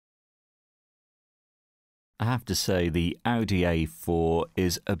I have to say the Audi A4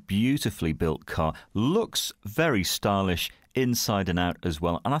 is a beautifully built car. Looks very stylish inside and out as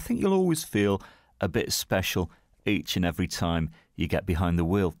well. And I think you'll always feel a bit special each and every time you get behind the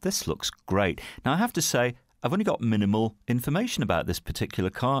wheel. This looks great. Now I have to say I've only got minimal information about this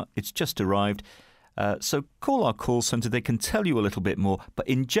particular car. It's just arrived. So call our call centre. They can tell you a little bit more. But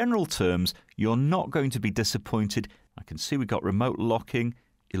in general terms, you're not going to be disappointed. I can see we've got remote locking,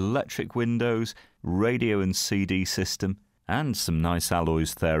 electric windows, radio and CD system, and some nice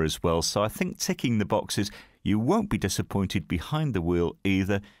alloys there as well. So I think ticking the boxes, you won't be disappointed behind the wheel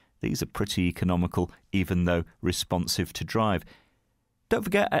either. These are pretty economical, even though responsive to drive. Don't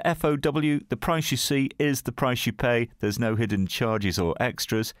forget, at FOW, the price you see is the price you pay. There's no hidden charges or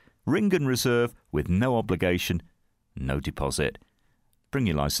extras. Ring and reserve with no obligation, no deposit. Bring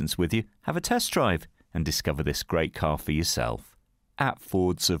your licence with you, have a test drive, and discover this great car for yourself at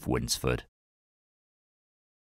Fords of Winsford.